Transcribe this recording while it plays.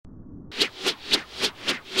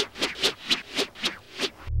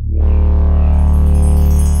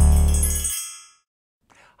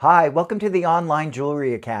Hi, welcome to the Online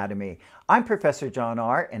Jewelry Academy. I'm Professor John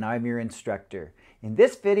Ahr and I'm your instructor. In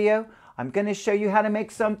this video, I'm going to show you how to make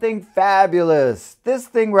something fabulous. This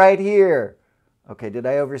thing right here. Okay, did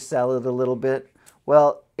I oversell it a little bit?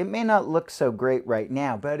 Well, it may not look so great right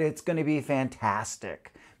now, but it's going to be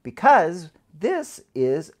fantastic because this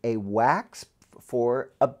is a wax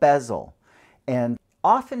for a bezel. And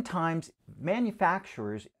oftentimes,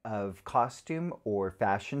 manufacturers of costume or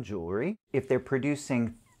fashion jewelry, if they're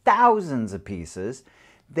producing thousands of pieces,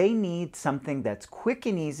 they need something that's quick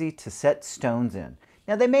and easy to set stones in.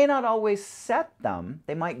 Now, they may not always set them,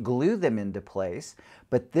 they might glue them into place,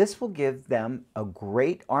 but this will give them a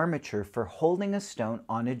great armature for holding a stone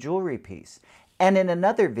on a jewelry piece. And in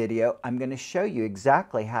another video, I'm going to show you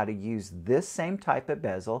exactly how to use this same type of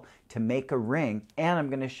bezel to make a ring, and I'm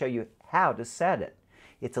going to show you how to set it.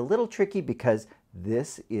 It's a little tricky because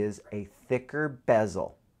this is a thicker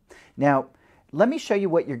bezel. Now, let me show you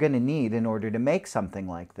what you're going to need in order to make something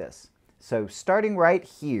like this. So starting right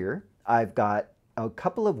here, I've got a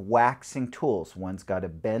couple of waxing tools. One's got a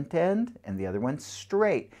bent end and the other one's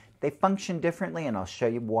straight. They function differently and I'll show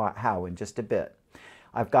you how in just a bit.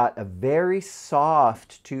 I've got a very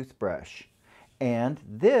soft toothbrush and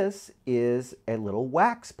this is a little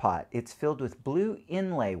wax pot. It's filled with blue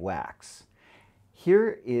inlay wax.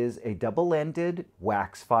 Here is a double-ended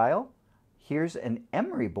wax file. Here's an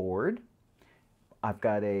emery board. I've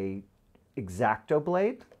got a Exacto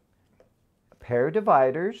blade, a pair of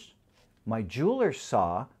dividers, my jeweler's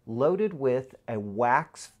saw loaded with a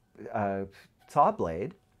wax saw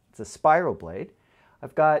blade. It's a spiral blade.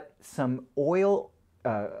 I've got some oil,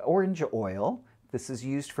 orange oil. This is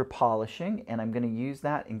used for polishing, and I'm going to use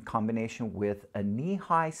that in combination with a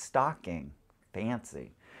knee-high stocking.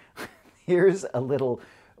 Fancy. Here's a little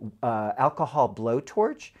alcohol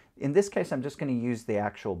blowtorch. In this case, I'm just going to use the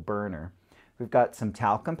actual burner. We've got some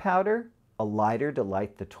talcum powder, a lighter to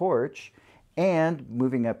light the torch, and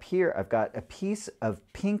moving up here, I've got a piece of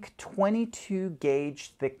pink 22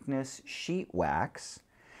 gauge thickness sheet wax,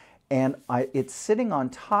 and it's sitting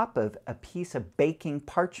on top of a piece of baking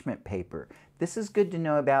parchment paper. This is good to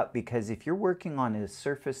know about because if you're working on a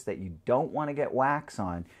surface that you don't want to get wax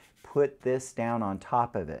on, put this down on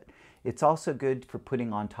top of it. It's also good for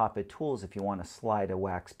putting on top of tools if you want to slide a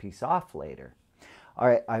wax piece off later. All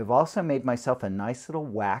right, I've also made myself a nice little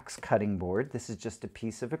wax cutting board. This is just a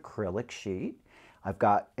piece of acrylic sheet. I've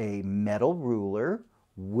got a metal ruler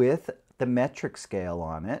with the metric scale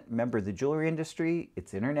on it. Remember, the jewelry industry,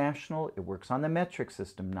 it's international. It works on the metric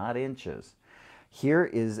system, not inches. Here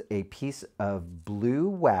is a piece of blue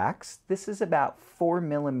wax. This is about 4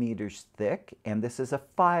 millimeters thick, and this is a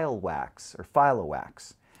file wax or filo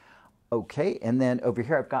wax. Okay, and then over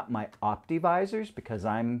here I've got my OptiVisors because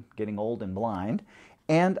I'm getting old and blind,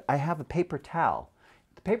 and I have a paper towel.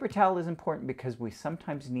 The paper towel is important because we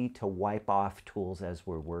sometimes need to wipe off tools as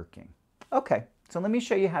we're working. Okay, so let me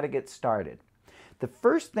show you how to get started. The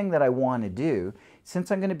first thing that I want to do,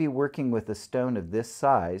 since I'm going to be working with a stone of this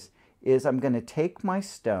size, is I'm going to take my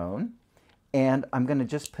stone and I'm going to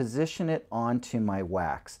just position it onto my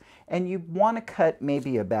wax. And you want to cut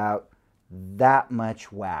maybe about that much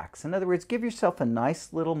wax. In other words, give yourself a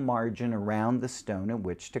nice little margin around the stone in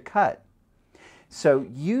which to cut. So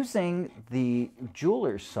using the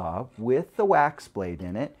jeweler's saw with the wax blade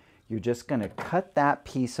in it, you're just going to cut that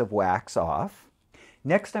piece of wax off.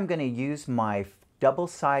 Next, I'm going to use my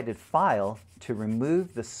double-sided file to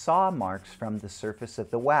remove the saw marks from the surface of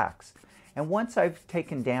the wax. And once I've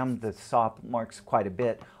taken down the saw marks quite a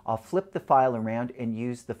bit, I'll flip the file around and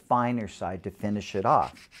use the finer side to finish it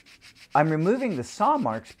off. I'm removing the saw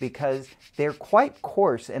marks because they're quite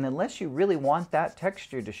coarse, and unless you really want that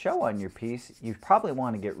texture to show on your piece, you probably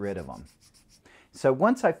want to get rid of them. So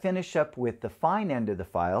once I finish up with the fine end of the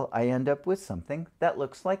file, I end up with something that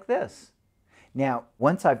looks like this. Now,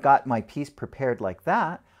 once I've got my piece prepared like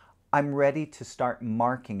that, I'm ready to start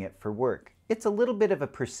marking it for work. It's a little bit of a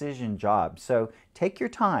precision job, so take your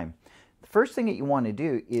time. The first thing that you want to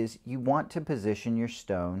do is you want to position your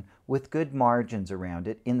stone with good margins around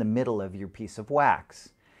it in the middle of your piece of wax.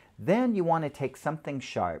 Then you want to take something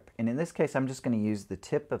sharp, and in this case I'm just going to use the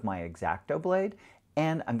tip of my Exacto blade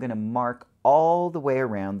and I'm going to mark all the way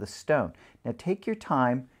around the stone. Now take your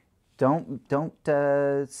time, don't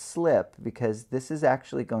slip, because this is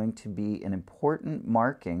actually going to be an important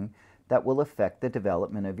marking that will affect the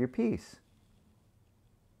development of your piece.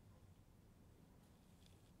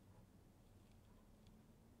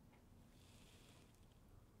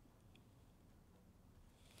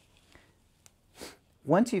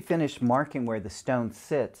 Once you finish marking where the stone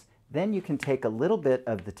sits, then you can take a little bit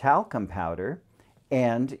of the talcum powder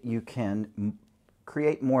and you can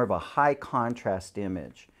create more of a high contrast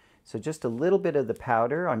image. So just a little bit of the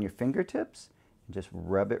powder on your fingertips and just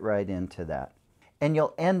rub it right into that. And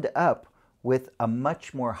you'll end up with a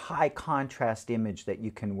much more high contrast image that you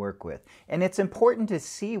can work with. And it's important to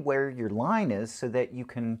see where your line is so that you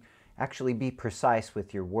can actually be precise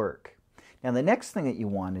with your work. Now the next thing that you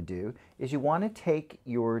want to do is you want to take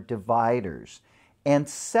your dividers and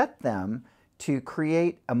set them to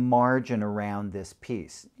create a margin around this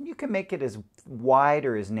piece. You can make it as wide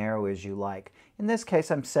or as narrow as you like. In this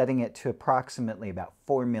case, I'm setting it to approximately about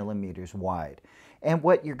 4 millimeters wide. And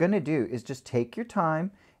what you're going to do is just take your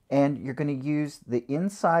time and you're going to use the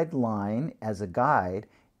inside line as a guide,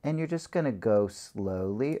 and you're just going to go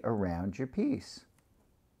slowly around your piece.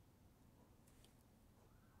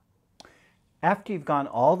 After you've gone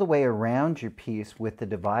all the way around your piece with the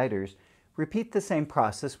dividers, repeat the same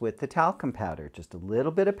process with the talcum powder. Just a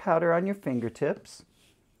little bit of powder on your fingertips,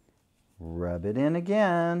 rub it in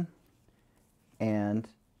again, and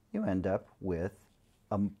you end up with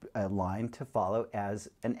a line to follow as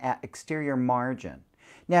an exterior margin.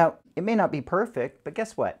 Now, it may not be perfect, but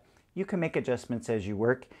guess what? You can make adjustments as you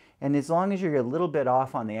work, and as long as you're a little bit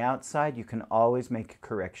off on the outside, you can always make a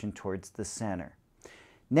correction towards the center.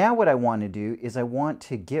 Now what I want to do is I want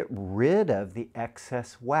to get rid of the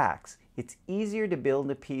excess wax. It's easier to build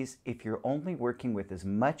a piece if you're only working with as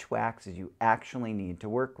much wax as you actually need to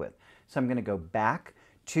work with. So I'm going to go back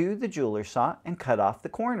to the jeweler saw and cut off the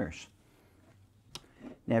corners.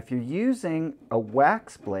 Now if you're using a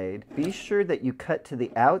wax blade, be sure that you cut to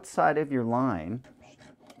the outside of your line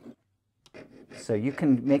so you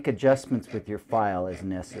can make adjustments with your file as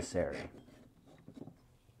necessary.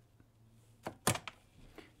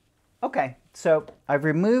 Okay, so I've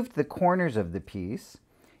removed the corners of the piece,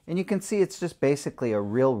 and you can see it's just basically a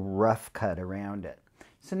real rough cut around it.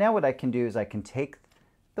 So now what I can do is I can take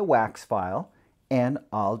the wax file and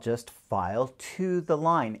I'll just file to the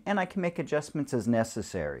line, and I can make adjustments as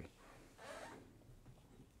necessary.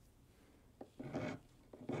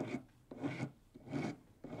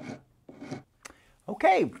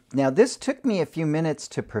 Okay, now this took me a few minutes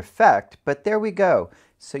to perfect, but there we go.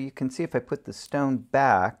 So you can see if I put the stone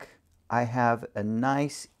back, I have a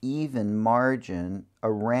nice even margin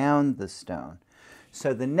around the stone.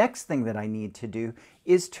 So the next thing that I need to do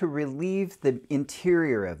is to relieve the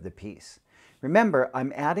interior of the piece. Remember,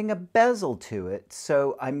 I'm adding a bezel to it,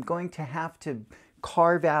 so I'm going to have to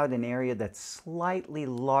carve out an area that's slightly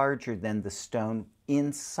larger than the stone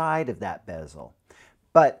inside of that bezel.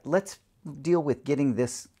 But let's deal with getting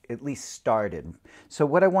this at least started. So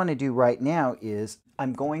what I want to do right now is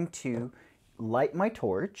I'm going to light my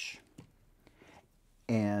torch.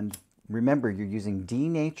 And remember, you're using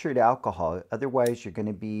denatured alcohol, otherwise you're going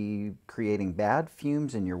to be creating bad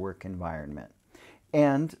fumes in your work environment.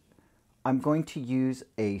 And I'm going to use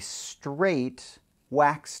a straight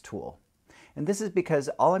wax tool. And this is because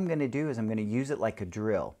all I'm going to do is I'm going to use it like a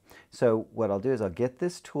drill. So what I'll do is I'll get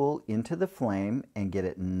this tool into the flame and get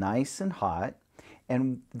it nice and hot.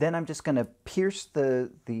 And then I'm just going to pierce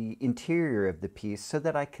the interior of the piece so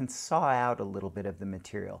that I can saw out a little bit of the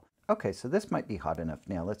material. Okay, so this might be hot enough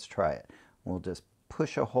now. Let's try it. We'll just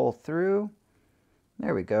push a hole through.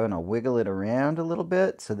 There we go, and I'll wiggle it around a little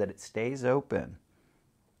bit so that it stays open.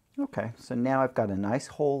 Okay, so now I've got a nice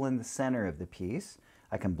hole in the center of the piece.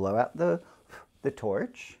 I can blow out the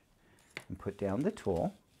torch and put down the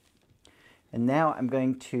tool. And now I'm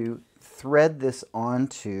going to thread this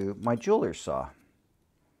onto my jeweler saw.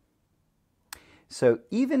 So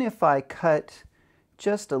even if I cut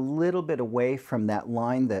just a little bit away from that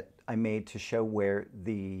line that I made to show where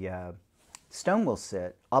the stone will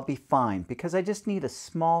sit, I'll be fine because I just need a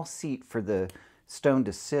small seat for the stone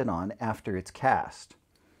to sit on after it's cast.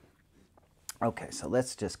 Okay, so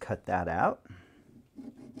let's just cut that out.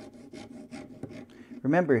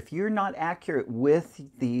 Remember, if you're not accurate with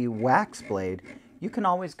the wax blade, you can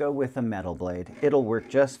always go with a metal blade. It'll work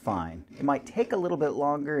just fine. It might take a little bit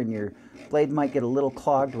longer and your blade might get a little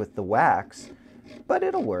clogged with the wax, but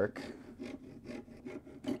it'll work.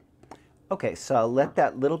 Okay, so I'll let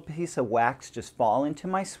that little piece of wax just fall into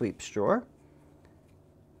my sweep strawer,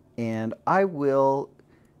 and I will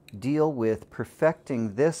deal with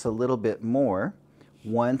perfecting this a little bit more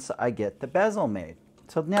once I get the bezel made.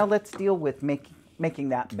 So now let's deal with making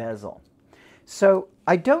that bezel. So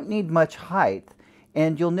I don't need much height,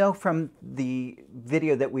 and you'll know from the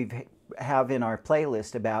video that we have in our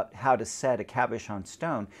playlist about how to set a cabochon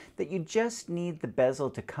stone that you just need the bezel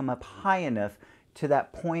to come up high enough to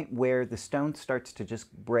that point where the stone starts to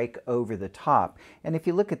just break over the top. And if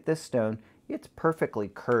you look at this stone, it's perfectly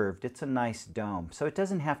curved. It's a nice dome, so it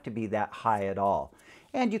doesn't have to be that high at all.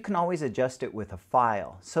 And you can always adjust it with a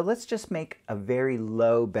file. So let's just make a very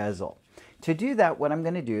low bezel. To do that, what I'm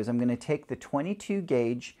going to do is I'm going to take the 22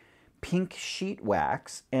 gauge pink sheet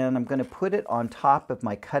wax and I'm going to put it on top of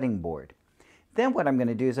my cutting board. Then what I'm going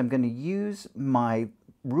to do is I'm going to use my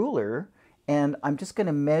ruler and I'm just going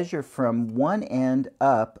to measure from one end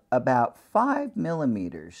up about 5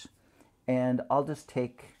 millimeters. And I'll just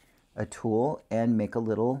take a tool and make a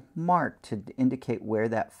little mark to indicate where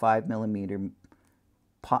that 5 millimeter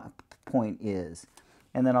point is.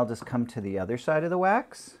 And then I'll just come to the other side of the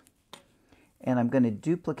wax and I'm going to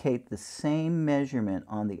duplicate the same measurement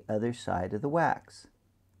on the other side of the wax.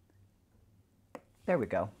 There we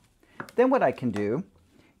go. Then what I can do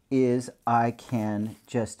is I can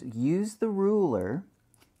just use the ruler,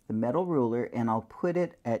 the metal ruler, and I'll put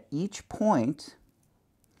it at each point,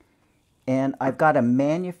 and I've got a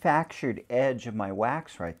manufactured edge of my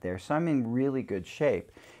wax right there, so I'm in really good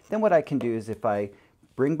shape. Then what I can do is if I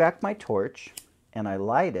bring back my torch and I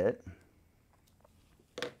light it,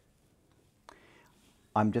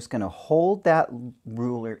 I'm just going to hold that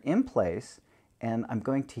ruler in place and I'm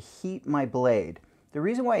going to heat my blade. The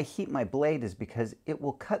reason why I heat my blade is because it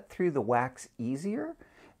will cut through the wax easier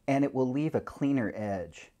and it will leave a cleaner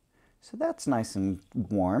edge. So that's nice and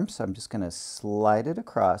warm, so I'm just going to slide it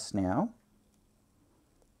across now.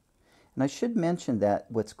 And I should mention that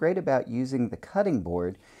what's great about using the cutting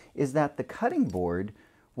board is that the cutting board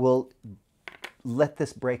will let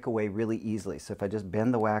this break away really easily. So if I just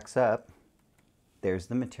bend the wax up, there's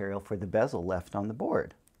the material for the bezel left on the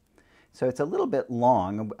board. So it's a little bit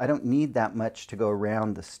long. I don't need that much to go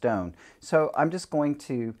around the stone. So I'm just going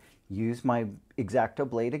to use my Exacto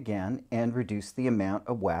blade again and reduce the amount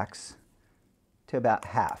of wax to about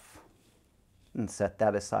half and set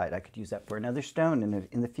that aside. I could use that for another stone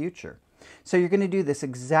in the future. So you're going to do this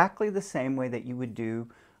exactly the same way that you would do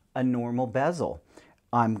a normal bezel.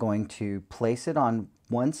 I'm going to place it on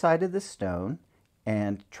one side of the stone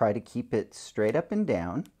and try to keep it straight up and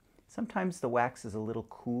down. Sometimes the wax is a little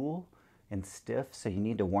cool and stiff, so you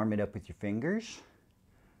need to warm it up with your fingers.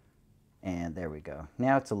 And there we go.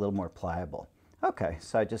 Now it's a little more pliable. Okay,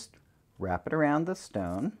 so I just wrap it around the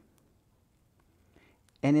stone.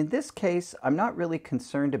 And in this case, I'm not really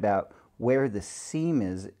concerned about where the seam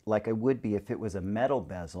is like I would be if it was a metal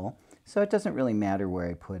bezel, so it doesn't really matter where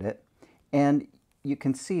I put it. And you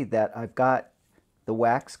can see that I've got the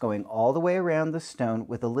wax going all the way around the stone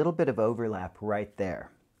with a little bit of overlap right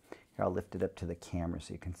there. Here, I'll lift it up to the camera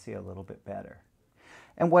so you can see a little bit better.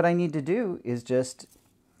 And what I need to do is just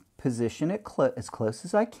position it as close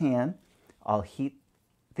as I can. I'll heat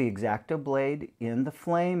the Exacto blade in the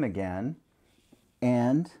flame again,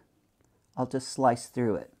 and I'll just slice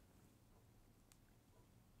through it.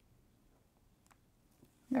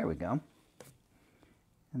 There we go.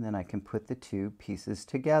 And then I can put the two pieces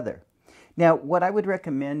together. Now, what I would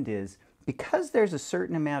recommend is, because there's a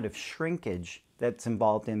certain amount of shrinkage that's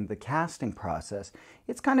involved in the casting process,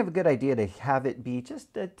 it's kind of a good idea to have it be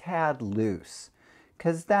just a tad loose,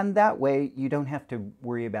 because then that way you don't have to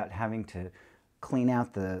worry about having to clean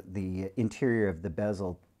out the interior of the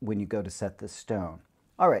bezel when you go to set the stone.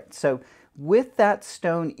 All right, so with that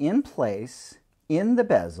stone in place in the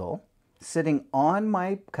bezel, sitting on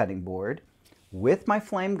my cutting board, with my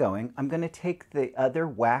flame going, I'm going to take the other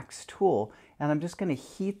wax tool and I'm just going to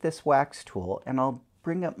heat this wax tool and I'll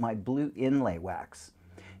bring up my blue inlay wax.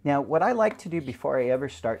 Now, what I like to do before I ever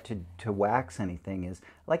start to wax anything is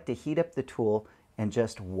I like to heat up the tool and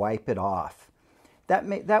just wipe it off.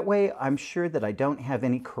 That way I'm sure that I don't have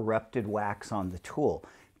any corrupted wax on the tool.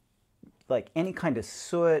 Like any kind of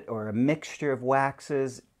soot or a mixture of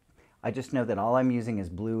waxes, I just know that all I'm using is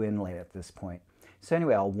blue inlay at this point. So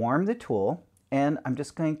anyway, I'll warm the tool and I'm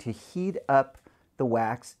just going to heat up the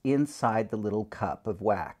wax inside the little cup of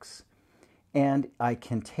wax. And I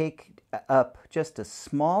can take up just a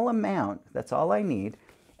small amount, that's all I need,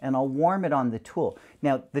 and I'll warm it on the tool.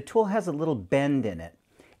 Now, the tool has a little bend in it.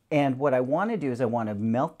 And what I want to do is I want to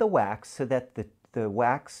melt the wax so that the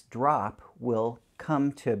wax drop will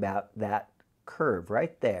come to about that curve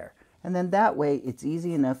right there. And then that way it's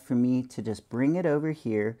easy enough for me to just bring it over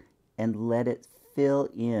here and let it fill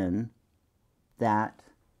in that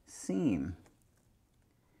seam.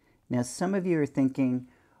 Now some of you are thinking,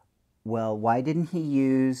 well, why didn't he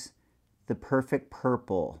use the perfect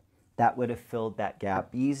purple? That would have filled that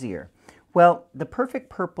gap easier. Well, the perfect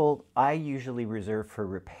purple I usually reserve for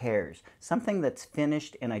repairs, something that's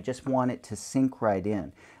finished and I just want it to sink right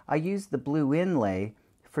in. I use the blue inlay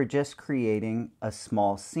for just creating a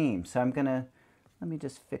small seam. So I'm gonna, let me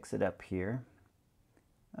just fix it up here.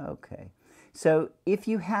 Okay, so if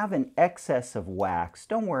you have an excess of wax,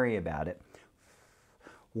 don't worry about it.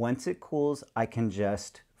 Once it cools, I can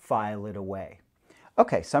just file it away.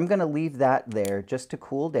 Okay, so I'm going to leave that there just to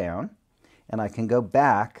cool down, and I can go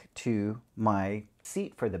back to my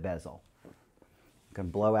seat for the bezel. I can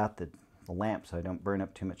blow out the lamp so I don't burn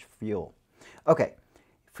up too much fuel. Okay,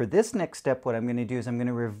 for this next step, what I'm going to do is I'm going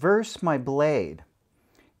to reverse my blade,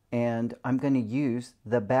 and I'm going to use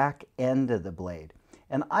the back end of the blade.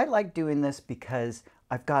 And I like doing this because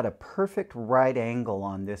I've got a perfect right angle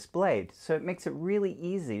on this blade, so it makes it really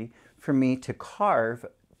easy for me to carve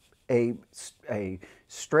a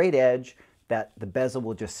straight edge that the bezel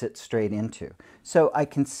will just sit straight into. So I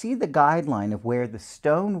can see the guideline of where the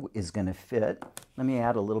stone is going to fit. Let me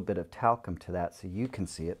add a little bit of talcum to that so you can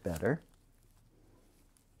see it better.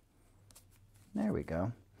 There we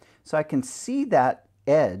go. So I can see that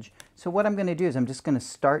edge. So what I'm going to do is I'm just going to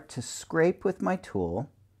start to scrape with my tool,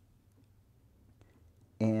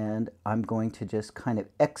 and I'm going to just kind of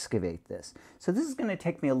excavate this. So this is going to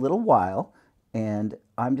take me a little while, and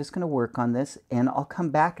I'm just going to work on this, and I'll come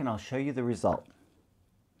back and I'll show you the result.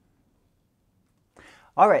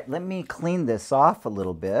 All right, let me clean this off a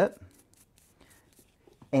little bit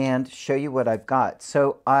and show you what I've got.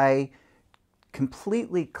 So I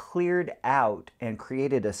completely cleared out and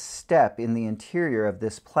created a step in the interior of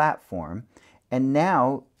this platform, and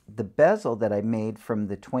now the bezel that I made from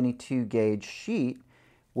the 22 gauge sheet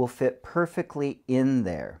will fit perfectly in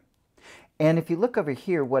there. And if you look over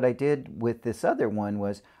here, what I did with this other one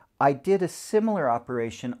was I did a similar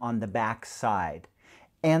operation on the back side.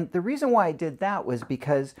 And the reason why I did that was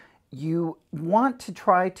because you want to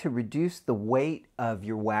try to reduce the weight of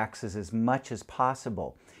your waxes as much as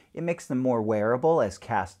possible. It makes them more wearable as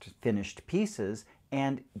cast finished pieces,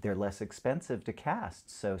 and they're less expensive to cast.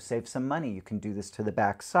 So save some money. You can do this to the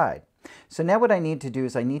back side. So now what I need to do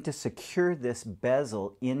is I need to secure this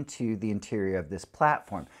bezel into the interior of this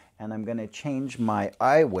platform. And I'm going to change my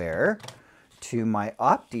eyewear to my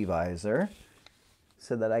OptiVisor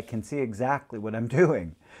so that I can see exactly what I'm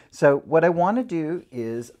doing. So what I want to do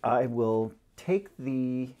is I will take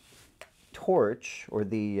the torch or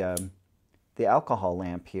the alcohol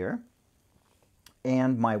lamp here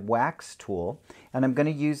and my wax tool, and I'm going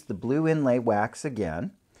to use the blue inlay wax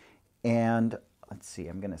again. And let's see,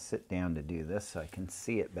 I'm going to sit down to do this so I can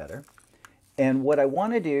see it better. And what I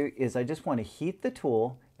want to do is I just want to heat the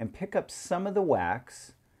tool and pick up some of the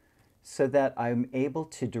wax so that I'm able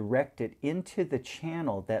to direct it into the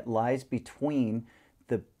channel that lies between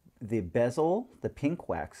the bezel, the pink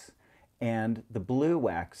wax, and the blue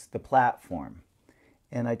wax, the platform.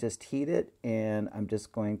 And I just heat it, and I'm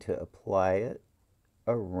just going to apply it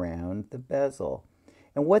around the bezel.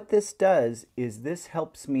 And what this does is this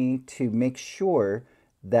helps me to make sure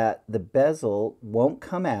that the bezel won't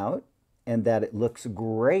come out and that it looks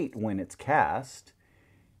great when it's cast.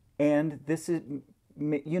 And this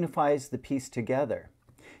unifies the piece together.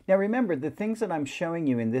 Now remember, the things that I'm showing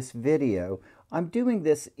you in this video, I'm doing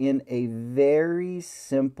this in a very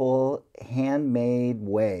simple, handmade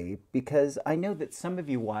way because I know that some of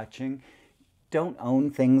you watching don't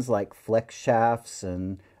own things like flex shafts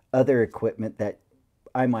and other equipment that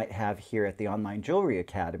I might have here at the Online Jewelry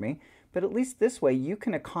Academy, but at least this way you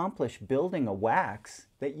can accomplish building a wax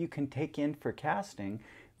that you can take in for casting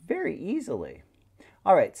very easily.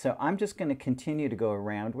 All right, so I'm just going to continue to go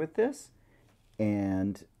around with this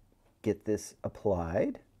and get this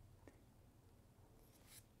applied.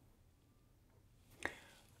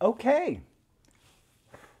 Okay,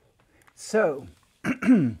 so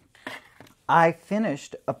I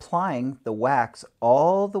finished applying the wax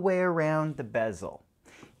all the way around the bezel.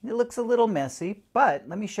 It looks a little messy, but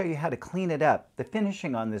let me show you how to clean it up. The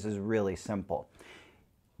finishing on this is really simple.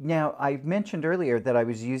 Now, I mentioned earlier that I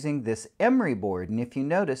was using this emery board, and if you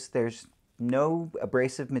notice, there's no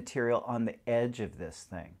abrasive material on the edge of this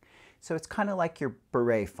thing. So it's kind of like your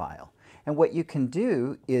beret file. And what you can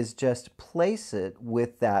do is just place it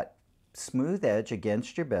with that smooth edge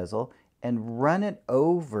against your bezel and run it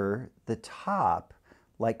over the top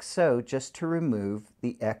like so, just to remove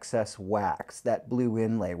the excess wax, that blue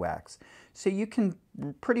inlay wax. So you can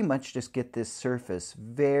pretty much just get this surface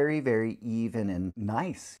very, very even and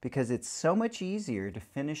nice because it's so much easier to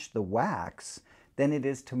finish the wax than it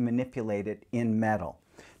is to manipulate it in metal.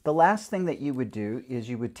 The last thing that you would do is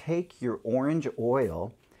you would take your orange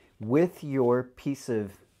oil with your piece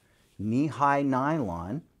of knee-high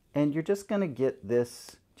nylon, and you're just going to get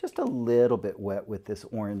this just a little bit wet with this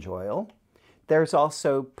orange oil. There's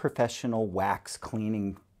also professional wax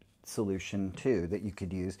cleaning solution too that you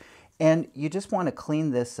could use. And you just want to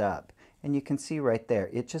clean this up. And you can see right there,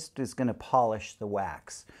 it just is going to polish the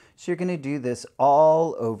wax. So you're going to do this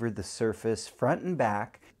all over the surface, front and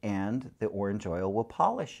back, and the orange oil will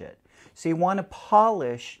polish it. So you want to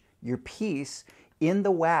polish your piece in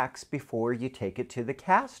the wax before you take it to the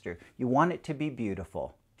caster. You want it to be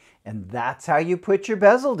beautiful. And that's how you put your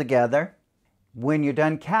bezel together. When you're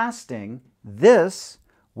done casting, this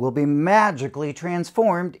will be magically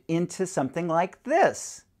transformed into something like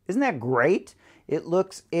this. Isn't that great? It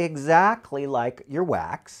looks exactly like your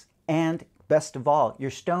wax, and best of all,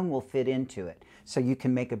 your stone will fit into it, so you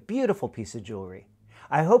can make a beautiful piece of jewelry.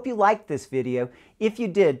 I hope you liked this video. If you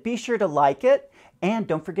did, be sure to like it, and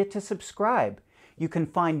don't forget to subscribe. You can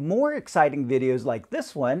find more exciting videos like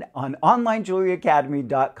this one on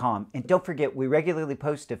onlinejewelryacademy.com. And don't forget, we regularly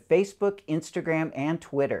post to Facebook, Instagram, and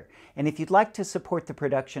Twitter. And if you'd like to support the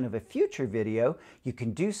production of a future video, you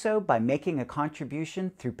can do so by making a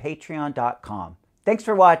contribution through patreon.com. Thanks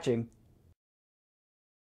for watching.